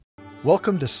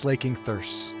Welcome to Slaking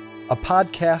Thirsts, a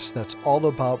podcast that's all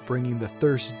about bringing the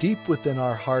thirst deep within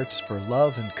our hearts for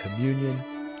love and communion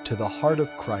to the heart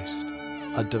of Christ,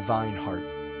 a divine heart,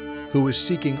 who is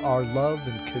seeking our love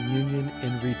and communion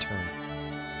in return.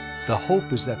 The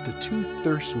hope is that the two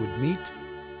thirsts would meet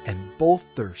and both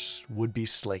thirsts would be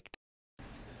slaked.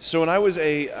 So when I was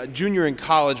a junior in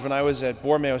college, when I was at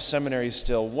Borromeo Seminary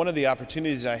still, one of the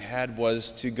opportunities I had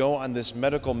was to go on this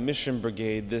medical mission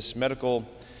brigade, this medical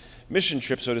mission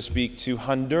trip, so to speak, to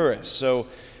Honduras. So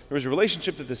there was a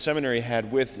relationship that the seminary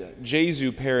had with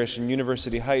Jesu Parish in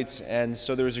University Heights, and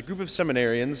so there was a group of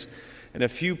seminarians and a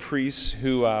few priests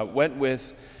who went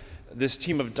with this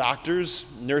team of doctors,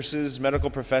 nurses, medical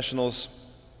professionals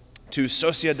to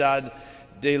Sociedad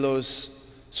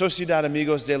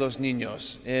Amigos de los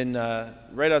Niños in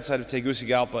right outside of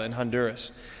Tegucigalpa in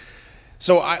Honduras.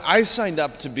 So I signed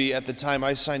up to be, at the time, one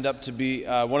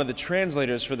of the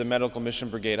translators for the medical mission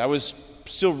brigade. I was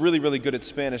still really, really good at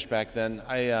Spanish back then.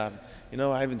 I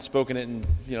haven't spoken it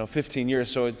in 15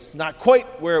 years, so it's not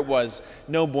quite where it was.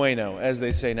 No bueno, as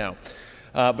they say now.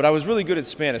 But I was really good at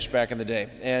Spanish back in the day,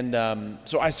 and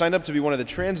so I signed up to be one of the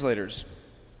translators.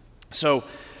 So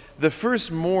the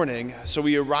first morning, so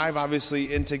we arrive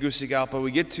obviously in Tegucigalpa.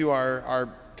 We get to our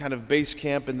kind of base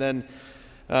camp, and then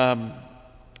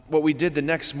what we did the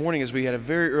next morning is we had a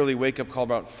very early wake-up call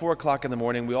about 4 o'clock in the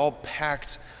morning. We all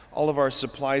packed all of our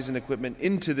supplies and equipment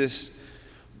into this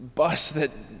bus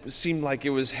that seemed like it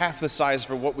was half the size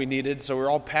for what we needed. So we were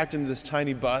all packed into this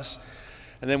tiny bus.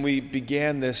 And then we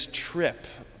began this trip,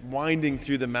 winding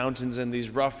through the mountains and these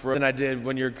rough roads. And I did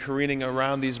when you're careening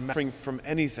around these mountains from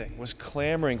anything, was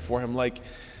clamoring for him like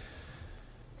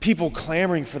people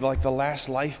clamoring for the last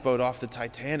lifeboat off the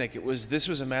Titanic. This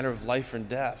was a matter of life and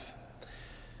death.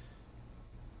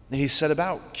 And he set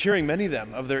about curing many of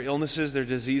them of their illnesses, their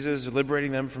diseases,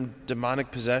 liberating them from demonic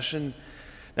possession.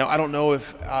 Now, I don't know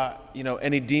if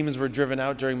any demons were driven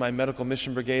out during my medical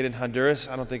mission brigade in Honduras.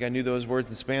 I don't think I knew those words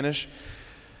in Spanish.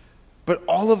 But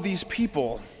all of these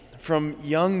people, from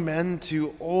young men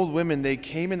to old women, they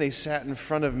came and they sat in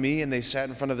front of me and they sat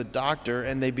in front of the doctor,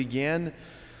 and they began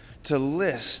to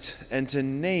list and to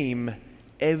name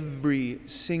every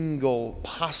single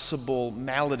possible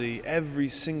malady, every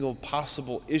single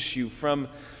possible issue, from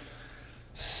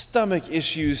stomach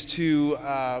issues to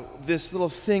this little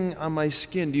thing on my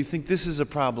skin. Do you think this is a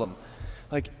problem?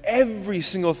 Like every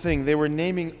single thing. They were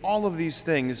naming all of these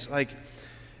things. Like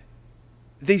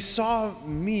they saw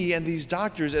me and these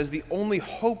doctors as the only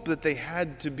hope that they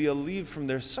had to be relieved from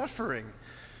their suffering.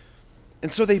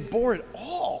 And so they bore it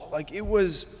all. Like it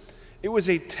was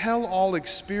a tell-all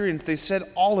experience. They said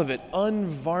all of it,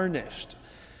 unvarnished,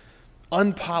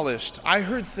 unpolished. I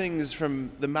heard things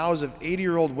from the mouths of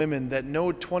 80-year-old women that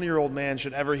no 20-year-old man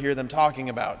should ever hear them talking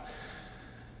about.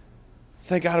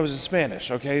 Thank God it was in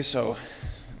Spanish, okay? So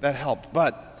that helped.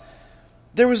 But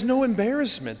there was no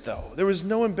embarrassment, though. There was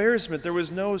no embarrassment. There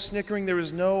was no snickering. There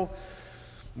was no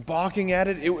balking at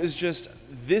it. It was just,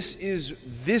 this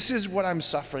is what I'm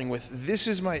suffering with. This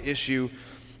is my issue.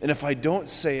 And if I don't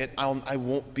say it, I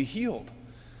won't be healed.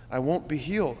 I won't be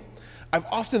healed. I've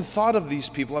often thought of these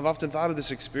people. I've often thought of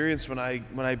this experience when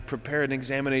I prepare an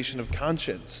examination of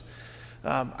conscience.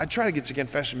 I try to get to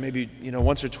confession maybe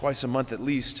once or twice a month at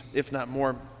least, if not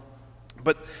more.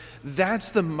 But that's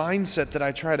the mindset that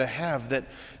I try to have, that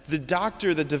the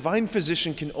doctor, the divine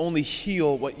physician, can only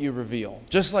heal what you reveal.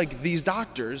 Just like these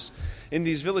doctors in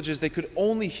these villages, they could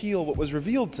only heal what was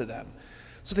revealed to them.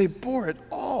 So they bore it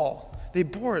all. They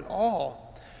bore it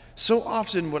all. So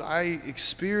often what I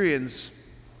experience,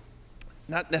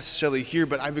 not necessarily here,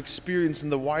 but I've experienced in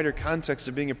the wider context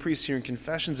of being a priest here in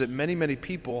confessions, that many, many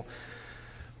people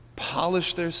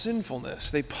polish their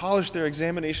sinfulness. They polish their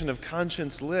examination of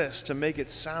conscience list to make it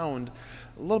sound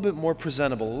a little bit more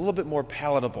presentable, a little bit more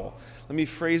palatable. Let me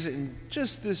phrase it in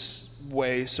just this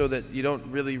way so that you don't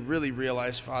really, really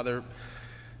realize, Father,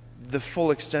 the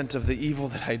full extent of the evil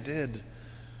that I did.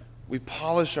 We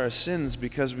polish our sins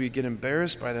because we get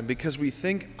embarrassed by them, because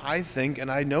I think,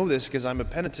 and I know this because I'm a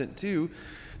penitent too,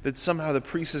 that somehow the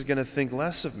priest is going to think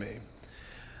less of me.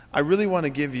 I really want to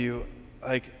give you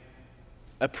like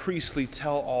a priestly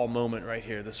tell-all moment right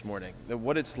here this morning, that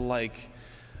what it's like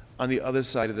on the other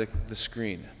side of the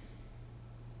screen.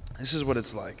 This is what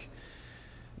it's like.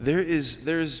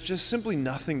 There's just simply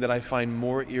nothing that I find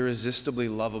more irresistibly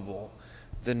lovable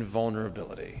than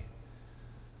vulnerability.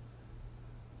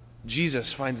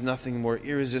 Jesus finds nothing more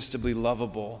irresistibly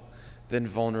lovable than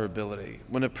vulnerability.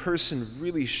 When a person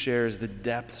really shares the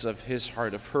depths of his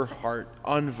heart, of her heart,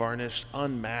 unvarnished,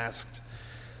 unmasked,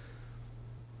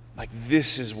 like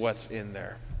this is what's in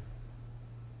there.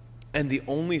 And the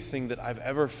only thing I've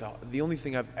ever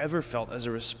felt as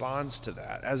a response to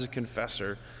that, as a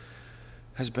confessor,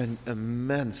 has been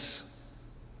immense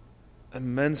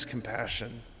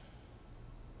compassion,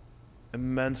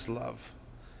 immense love.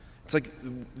 It's like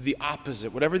the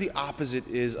opposite, whatever the opposite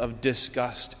is of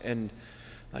disgust and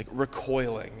like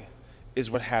recoiling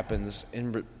is what happens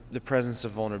in the presence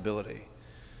of vulnerability.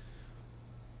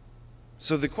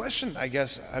 So the question, I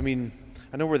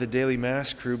know we're the Daily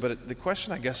Mass crew, but the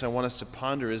question I guess I want us to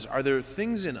ponder is, are there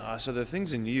things in us, are there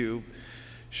things in you,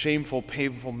 shameful,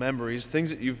 painful memories, things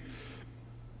that you've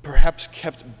perhaps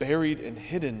kept buried and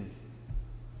hidden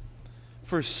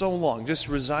for so long, just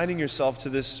resigning yourself to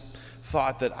this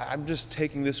thought that I'm just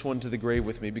taking this one to the grave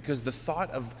with me, because the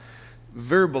thought of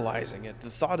verbalizing it, the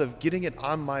thought of getting it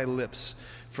on my lips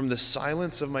from the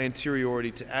silence of my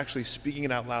interiority to actually speaking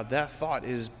it out loud, that thought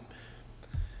it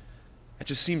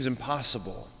just seems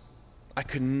impossible. I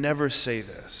could never say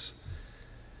this.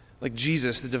 Like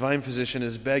Jesus, the divine physician,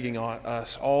 is begging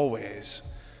us always,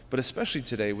 but especially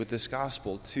today with this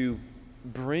gospel, to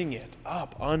bring it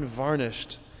up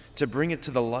unvarnished, to bring it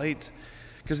to the light.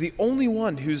 Because the only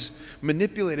one who's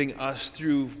manipulating us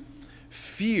through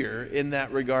fear in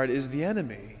that regard is the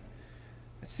enemy.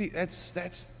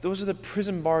 Those are the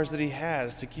prison bars that he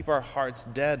has to keep our hearts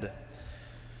dead.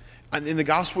 And in the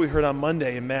gospel we heard on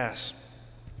Monday in Mass,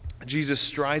 Jesus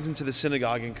strides into the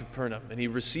synagogue in Capernaum, and he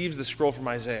receives the scroll from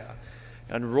Isaiah,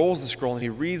 unrolls the scroll, and he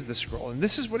reads the scroll. And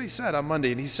this is what he said on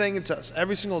Monday, and he's saying it to us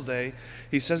every single day.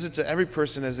 He says it to every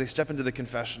person as they step into the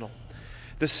confessional.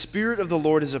 The Spirit of the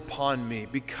Lord is upon me,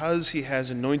 because he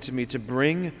has anointed me to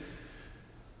bring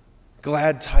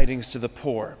glad tidings to the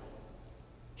poor.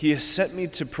 He has sent me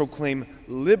to proclaim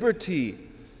liberty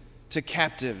to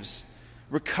captives,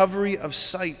 recovery of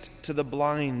sight to the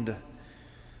blind,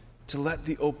 to let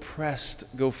the oppressed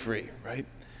go free, right?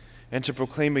 And to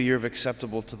proclaim a year of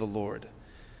acceptable to the Lord.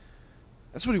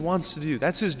 That's what he wants to do.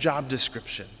 That's his job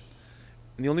description.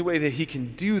 And the only way that he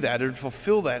can do that and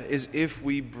fulfill that is if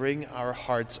we bring our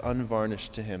hearts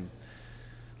unvarnished to him,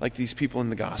 like these people in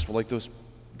the gospel, like those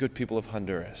good people of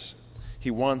Honduras. He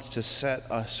wants to set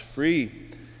us free.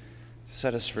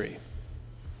 Set us free.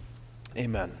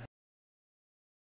 Amen.